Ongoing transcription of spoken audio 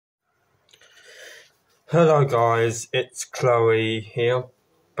Hello guys, it's Chloe here,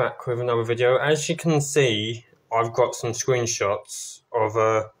 back with another video. As you can see, I've got some screenshots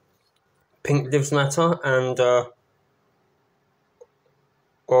of Pink Lives Matter and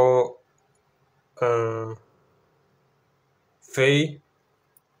V.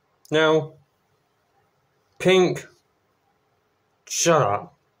 Now, Pink, shut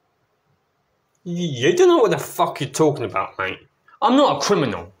up. You don't know what the fuck you're talking about, mate. I'm not a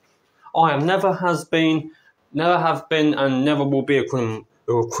criminal. I have never have been, and never will be a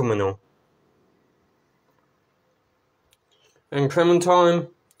criminal. And Clementine,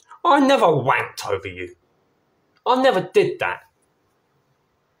 I never wanked over you. I never did that.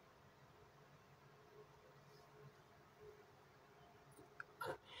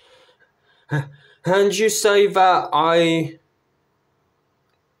 And you say that I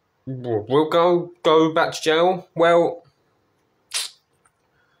will go back to jail? Well,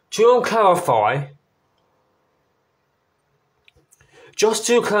 just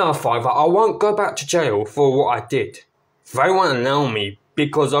to clarify that I won't go back to jail for what I did. They won't allow me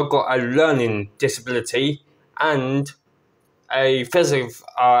because I've got a learning disability and a hyperactive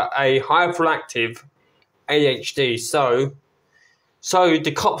ADHD. So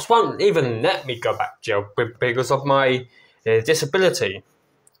the cops won't even let me go back to jail because of my disability.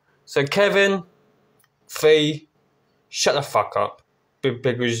 So Kevin, Fee, shut the fuck up,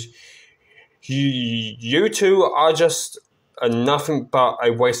 because you two are just nothing but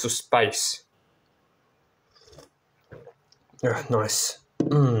a waste of space. Nice,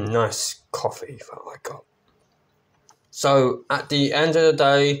 nice coffee that I got. So at the end of the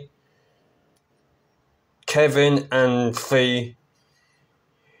day, Kevin and Fee,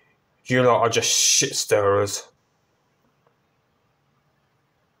 you lot are just shit stirrers.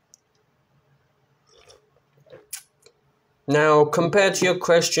 Now, compared to your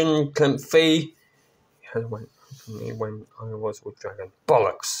question, Fee, had a wank over me when I was with Dragon.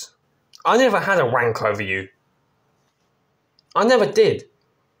 Bollocks. I never had a wank over you. I never did.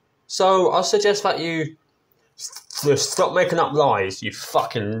 So I suggest that you stop making up lies, you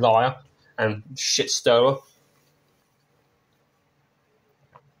fucking liar and shit stirrer.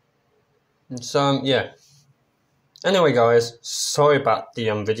 So yeah. Anyway, guys, sorry about the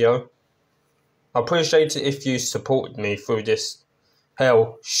video. I appreciate it if you supported me through this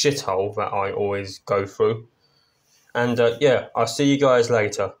shithole that I always go through. And yeah, I'll see you guys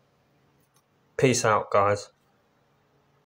later. Peace out, guys.